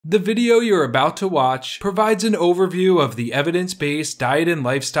The video you're about to watch provides an overview of the evidence-based diet and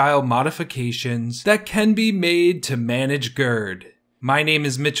lifestyle modifications that can be made to manage GERD. My name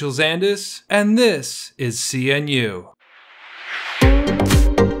is Mitchell Zandis, and this is CNU.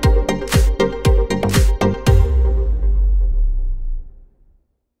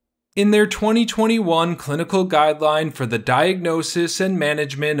 In their 2021 clinical guideline for the diagnosis and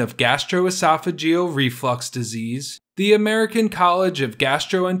management of gastroesophageal reflux disease, the American College of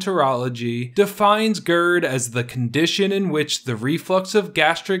Gastroenterology defines GERD as the condition in which the reflux of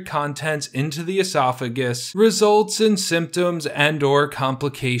gastric contents into the esophagus results in symptoms and/or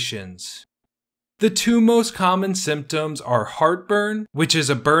complications. The two most common symptoms are heartburn, which is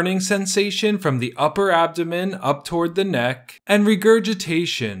a burning sensation from the upper abdomen up toward the neck, and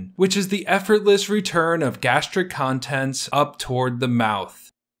regurgitation, which is the effortless return of gastric contents up toward the mouth.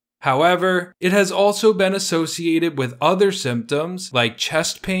 However, it has also been associated with other symptoms like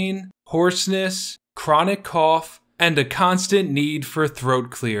chest pain, hoarseness, chronic cough, and a constant need for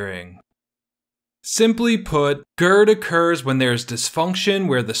throat clearing. Simply put, GERD occurs when there is dysfunction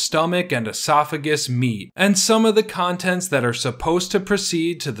where the stomach and esophagus meet, and some of the contents that are supposed to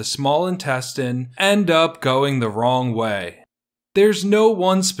proceed to the small intestine end up going the wrong way. There's no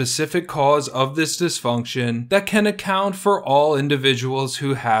one specific cause of this dysfunction that can account for all individuals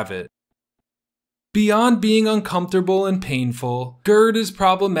who have it. Beyond being uncomfortable and painful, GERD is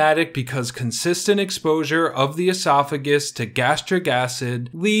problematic because consistent exposure of the esophagus to gastric acid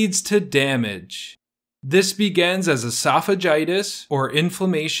leads to damage. This begins as esophagitis, or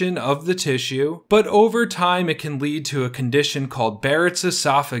inflammation of the tissue, but over time it can lead to a condition called Barrett's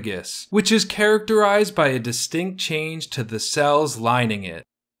esophagus, which is characterized by a distinct change to the cells lining it.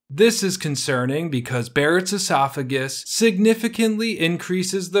 This is concerning because Barrett's esophagus significantly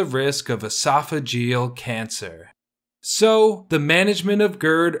increases the risk of esophageal cancer. So, the management of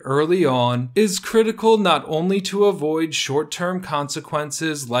GERD early on is critical not only to avoid short-term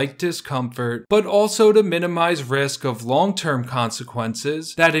consequences like discomfort, but also to minimize risk of long-term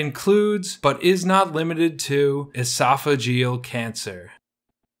consequences that includes, but is not limited to, esophageal cancer.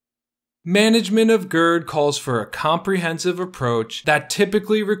 Management of GERD calls for a comprehensive approach that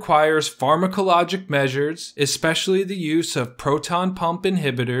typically requires pharmacologic measures, especially the use of proton pump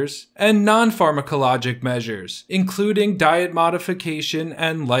inhibitors, and non-pharmacologic measures, including diet modification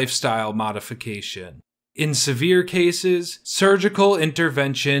and lifestyle modification. In severe cases, surgical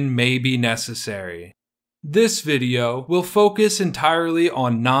intervention may be necessary. This video will focus entirely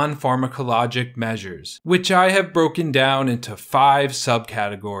on non-pharmacologic measures, which I have broken down into 5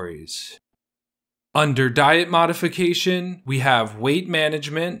 subcategories. Under diet modification, we have weight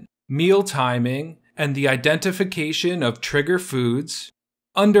management, meal timing, and the identification of trigger foods.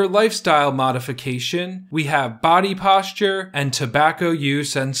 Under lifestyle modification, we have body posture and tobacco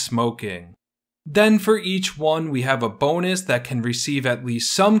use and smoking. Then for each one, we have a bonus that can receive at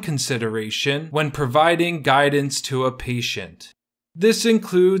least some consideration when providing guidance to a patient. This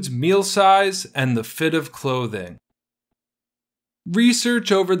includes meal size and the fit of clothing.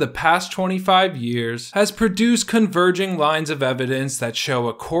 Research over the past 25 years has produced converging lines of evidence that show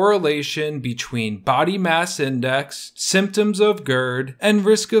a correlation between body mass index, symptoms of GERD, and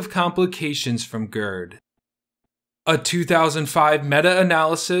risk of complications from GERD. A 2005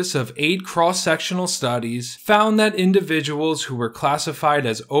 meta-analysis of 8 cross-sectional studies found that individuals who were classified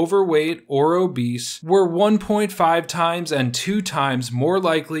as overweight or obese were 1.5 times and 2 times more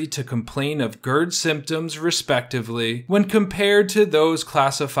likely to complain of GERD symptoms respectively when compared to those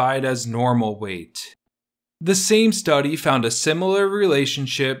classified as normal weight. The same study found a similar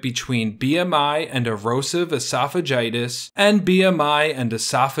relationship between BMI and erosive esophagitis and BMI and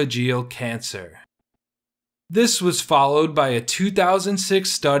esophageal cancer. This was followed by a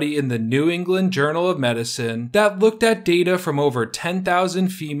 2006 study in the New England Journal of Medicine that looked at data from over 10,000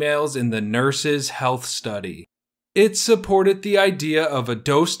 females in the Nurses' Health Study. It supported the idea of a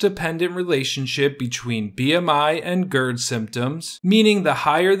dose-dependent relationship between BMI and GERD symptoms, meaning the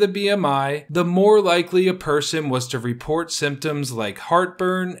higher the BMI, the more likely a person was to report symptoms like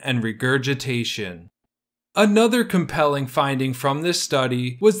heartburn and regurgitation. Another compelling finding from this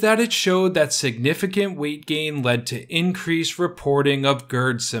study was that it showed that significant weight gain led to increased reporting of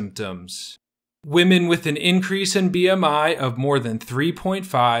GERD symptoms. Women with an increase in BMI of more than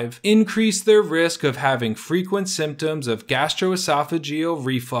 3.5 increased their risk of having frequent symptoms of gastroesophageal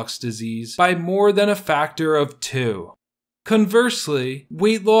reflux disease by more than a factor of 2. Conversely,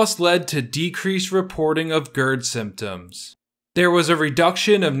 weight loss led to decreased reporting of GERD symptoms. There was a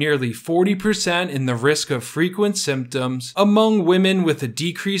reduction of nearly 40% in the risk of frequent symptoms among women with a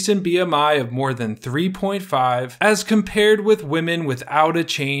decrease in BMI of more than 3.5 as compared with women without a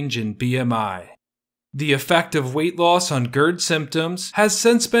change in BMI. The effect of weight loss on GERD symptoms has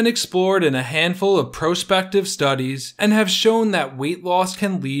since been explored in a handful of prospective studies and have shown that weight loss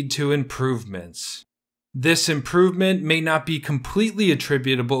can lead to improvements. This improvement may not be completely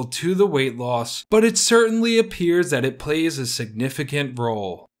attributable to the weight loss, but it certainly appears that it plays a significant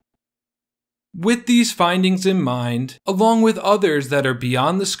role. With these findings in mind, along with others that are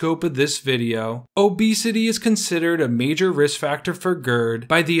beyond the scope of this video, obesity is considered a major risk factor for GERD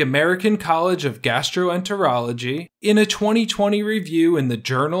by the American College of Gastroenterology in a 2020 review in the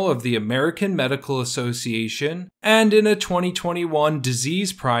Journal of the American Medical Association and in a 2021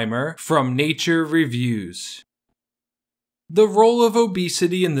 disease primer from Nature Reviews. The role of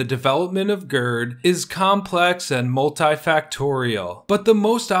obesity in the development of GERD is complex and multifactorial, but the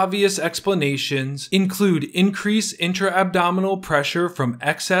most obvious explanations include increased intra-abdominal pressure from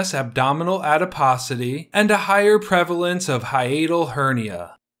excess abdominal adiposity and a higher prevalence of hiatal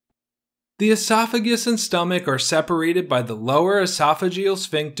hernia. The esophagus and stomach are separated by the lower esophageal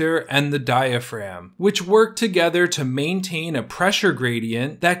sphincter and the diaphragm, which work together to maintain a pressure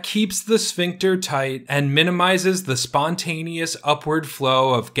gradient that keeps the sphincter tight and minimizes the spontaneous upward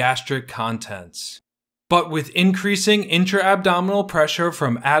flow of gastric contents. But with increasing intra-abdominal pressure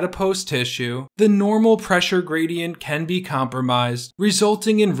from adipose tissue, the normal pressure gradient can be compromised,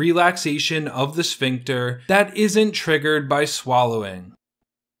 resulting in relaxation of the sphincter that isn't triggered by swallowing.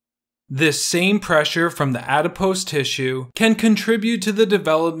 This same pressure from the adipose tissue can contribute to the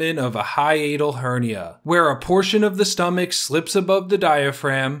development of a hiatal hernia, where a portion of the stomach slips above the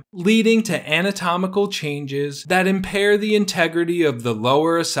diaphragm, leading to anatomical changes that impair the integrity of the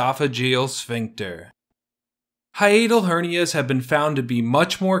lower esophageal sphincter. Hiatal hernias have been found to be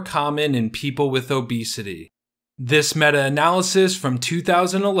much more common in people with obesity. This meta-analysis from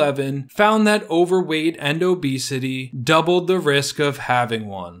 2011 found that overweight and obesity doubled the risk of having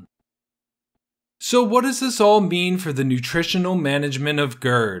one. So what does this all mean for the nutritional management of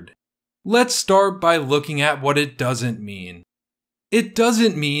GERD? Let's start by looking at what it doesn't mean. It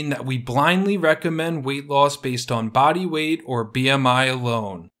doesn't mean that we blindly recommend weight loss based on body weight or BMI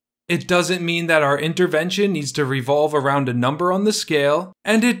alone. It doesn't mean that our intervention needs to revolve around a number on the scale,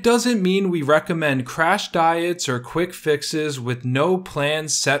 and it doesn't mean we recommend crash diets or quick fixes with no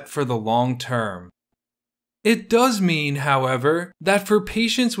plans set for the long term. It does mean, however, that for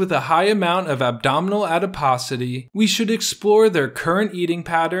patients with a high amount of abdominal adiposity, we should explore their current eating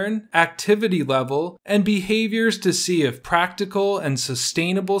pattern, activity level, and behaviors to see if practical and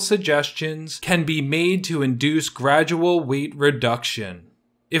sustainable suggestions can be made to induce gradual weight reduction.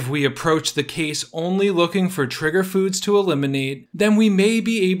 If we approach the case only looking for trigger foods to eliminate, then we may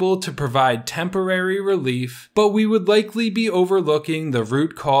be able to provide temporary relief, but we would likely be overlooking the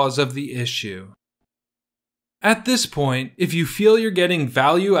root cause of the issue. At this point, if you feel you're getting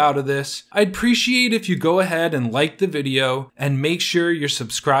value out of this, I'd appreciate if you go ahead and like the video and make sure you're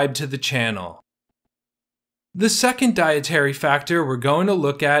subscribed to the channel. The second dietary factor we're going to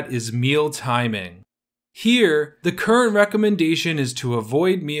look at is meal timing. Here, the current recommendation is to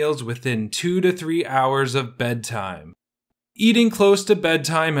avoid meals within 2 to 3 hours of bedtime. Eating close to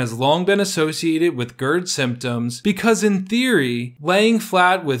bedtime has long been associated with GERD symptoms because, in theory, laying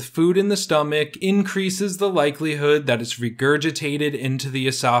flat with food in the stomach increases the likelihood that it's regurgitated into the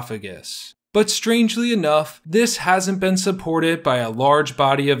esophagus. But strangely enough, this hasn't been supported by a large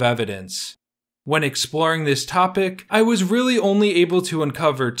body of evidence. When exploring this topic, I was really only able to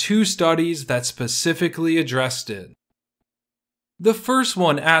uncover 2 studies that specifically addressed it. The first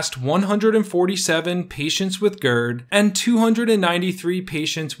one asked 147 patients with GERD and 293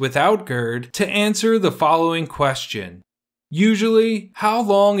 patients without GERD to answer the following question. Usually, how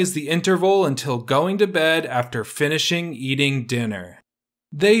long is the interval until going to bed after finishing eating dinner?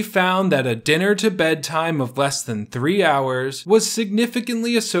 They found that a dinner to bedtime of less than 3 hours was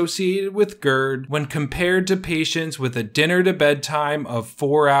significantly associated with GERD when compared to patients with a dinner to bedtime of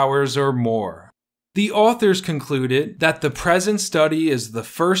 4 hours or more. The authors concluded that the present study is the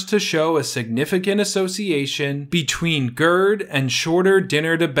first to show a significant association between GERD and shorter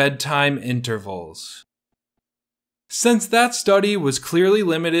dinner-to-bedtime intervals. Since that study was clearly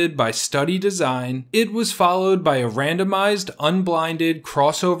limited by study design, it was followed by a randomized, unblinded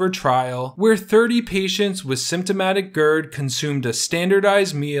crossover trial where 30 patients with symptomatic GERD consumed a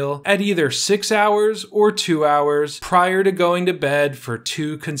standardized meal at either 6 hours or 2 hours prior to going to bed for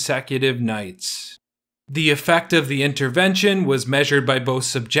 2 consecutive nights. The effect of the intervention was measured by both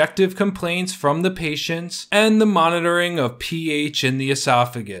subjective complaints from the patients and the monitoring of pH in the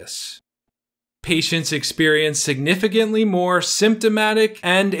esophagus. Patients experienced significantly more symptomatic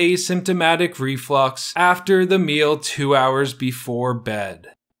and asymptomatic reflux after the meal 2 hours before bed.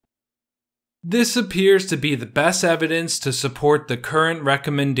 This appears to be the best evidence to support the current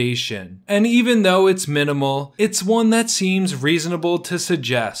recommendation, and even though it's minimal, it's one that seems reasonable to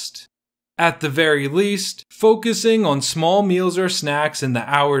suggest. At the very least, focusing on small meals or snacks in the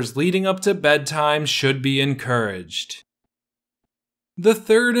hours leading up to bedtime should be encouraged. The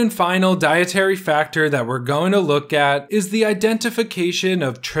third and final dietary factor that we're going to look at is the identification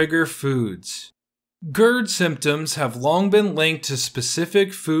of trigger foods. GERD symptoms have long been linked to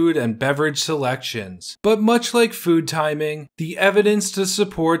specific food and beverage selections, but much like food timing, the evidence to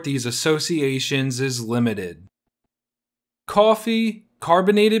support these associations is limited. Coffee,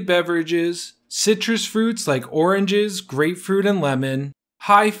 carbonated beverages, citrus fruits like oranges, grapefruit, and lemon,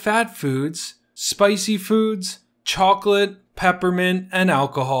 high-fat foods, spicy foods, chocolate, peppermint, and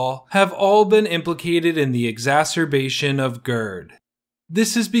alcohol have all been implicated in the exacerbation of GERD.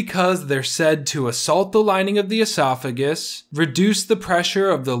 This is because they're said to assault the lining of the esophagus, reduce the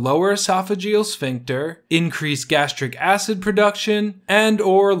pressure of the lower esophageal sphincter, increase gastric acid production,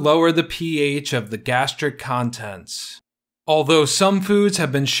 and/or lower the pH of the gastric contents. Although some foods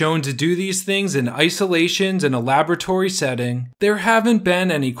have been shown to do these things in isolations in a laboratory setting, there haven't been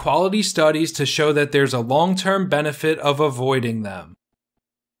any quality studies to show that there's a long-term benefit of avoiding them.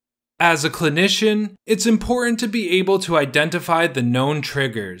 As a clinician, it's important to be able to identify the known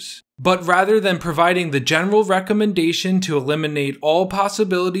triggers, but rather than providing the general recommendation to eliminate all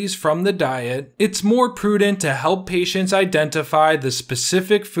possibilities from the diet, it's more prudent to help patients identify the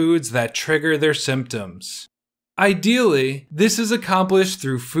specific foods that trigger their symptoms. Ideally, this is accomplished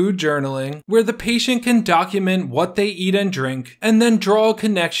through food journaling, where the patient can document what they eat and drink, and then draw a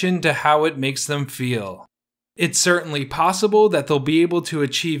connection to how it makes them feel. It's certainly possible that they'll be able to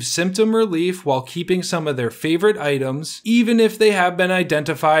achieve symptom relief while keeping some of their favorite items, even if they have been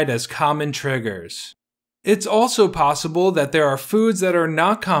identified as common triggers. It's also possible that there are foods that are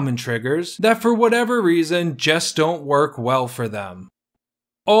not common triggers that for whatever reason just don't work well for them.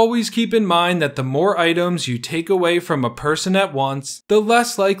 Always keep in mind that the more items you take away from a person at once, the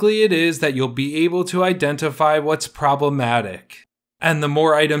less likely it is that you'll be able to identify what's problematic. And the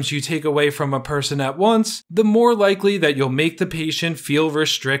more items you take away from a person at once, the more likely that you'll make the patient feel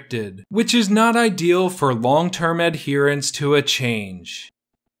restricted, which is not ideal for long-term adherence to a change.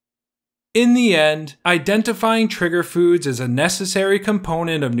 In the end, identifying trigger foods is a necessary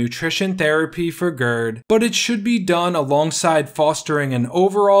component of nutrition therapy for GERD, but it should be done alongside fostering an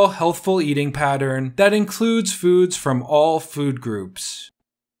overall healthful eating pattern that includes foods from all food groups.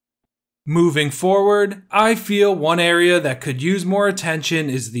 Moving forward, I feel one area that could use more attention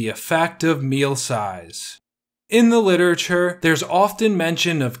is the effect of meal size. In the literature, there's often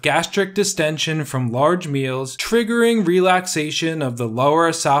mention of gastric distension from large meals triggering relaxation of the lower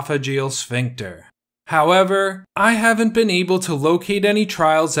esophageal sphincter. However, I haven't been able to locate any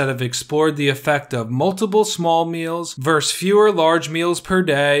trials that have explored the effect of multiple small meals versus fewer large meals per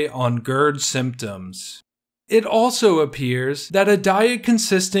day on GERD symptoms. It also appears that a diet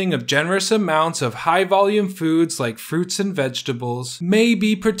consisting of generous amounts of high-volume foods like fruits and vegetables may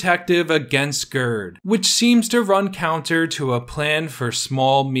be protective against GERD, which seems to run counter to a plan for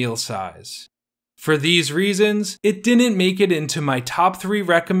small meal size. For these reasons, it didn't make it into my top 3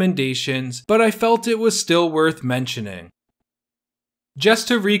 recommendations, but I felt it was still worth mentioning. Just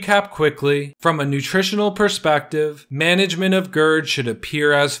to recap quickly, from a nutritional perspective, management of GERD should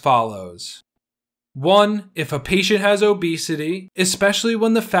appear as follows. 1. If a patient has obesity, especially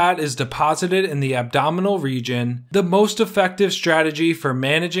when the fat is deposited in the abdominal region, the most effective strategy for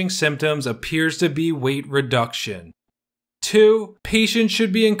managing symptoms appears to be weight reduction. 2. Patients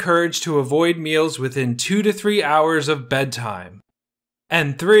should be encouraged to avoid meals within 2 to 3 hours of bedtime.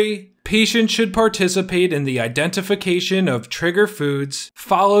 And 3. Patients should participate in the identification of trigger foods,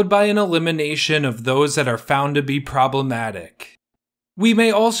 followed by an elimination of those that are found to be problematic. We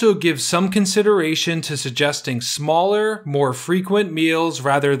may also give some consideration to suggesting smaller, more frequent meals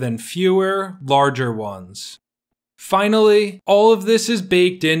rather than fewer, larger ones. Finally, all of this is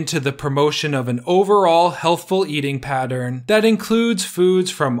baked into the promotion of an overall healthful eating pattern that includes foods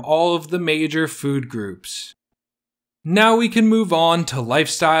from all of the major food groups. Now we can move on to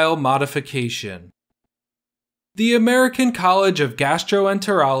lifestyle modification. The American College of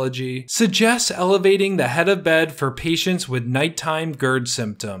Gastroenterology suggests elevating the head of bed for patients with nighttime GERD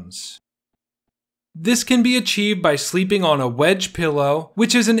symptoms. This can be achieved by sleeping on a wedge pillow,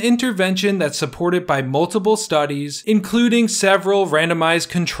 which is an intervention that's supported by multiple studies, including several randomized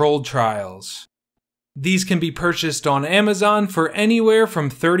controlled trials. These can be purchased on Amazon for anywhere from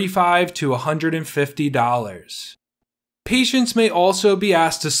 $35 to $150. Patients may also be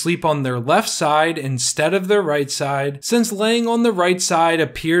asked to sleep on their left side instead of their right side, since laying on the right side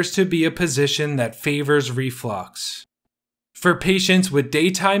appears to be a position that favors reflux. For patients with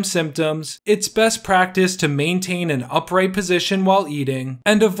daytime symptoms, it's best practice to maintain an upright position while eating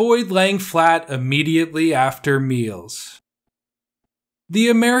and avoid laying flat immediately after meals. The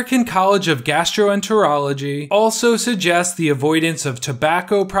American College of Gastroenterology also suggests the avoidance of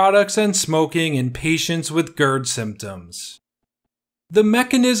tobacco products and smoking in patients with GERD symptoms. The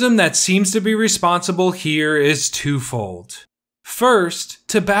mechanism that seems to be responsible here is twofold. First,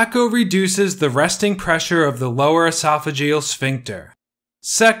 tobacco reduces the resting pressure of the lower esophageal sphincter.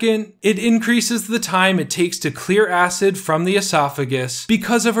 Second, it increases the time it takes to clear acid from the esophagus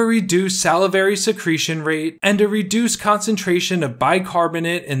because of a reduced salivary secretion rate and a reduced concentration of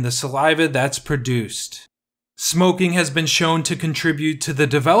bicarbonate in the saliva that's produced. Smoking has been shown to contribute to the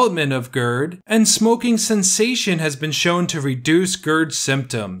development of GERD, and smoking cessation has been shown to reduce GERD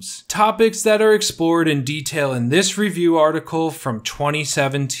symptoms, topics that are explored in detail in this review article from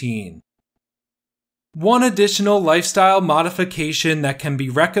 2017. One additional lifestyle modification that can be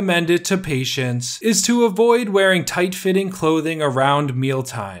recommended to patients is to avoid wearing tight-fitting clothing around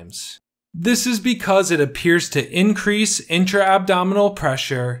mealtimes. This is because it appears to increase intra-abdominal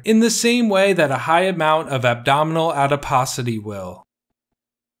pressure in the same way that a high amount of abdominal adiposity will.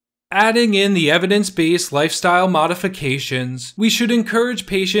 Adding in the evidence-based lifestyle modifications, we should encourage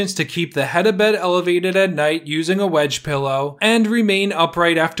patients to keep the head of bed elevated at night using a wedge pillow and remain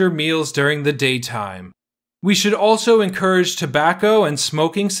upright after meals during the daytime. We should also encourage tobacco and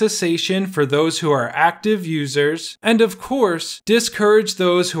smoking cessation for those who are active users, and of course, discourage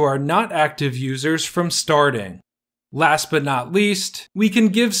those who are not active users from starting. Last but not least, we can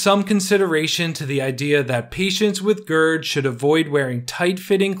give some consideration to the idea that patients with GERD should avoid wearing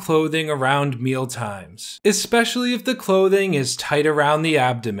tight-fitting clothing around mealtimes, especially if the clothing is tight around the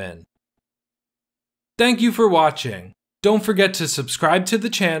abdomen. Thank you for watching. Don't forget to subscribe to the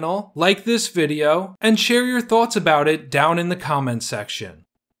channel, like this video, and share your thoughts about it down in the comments section.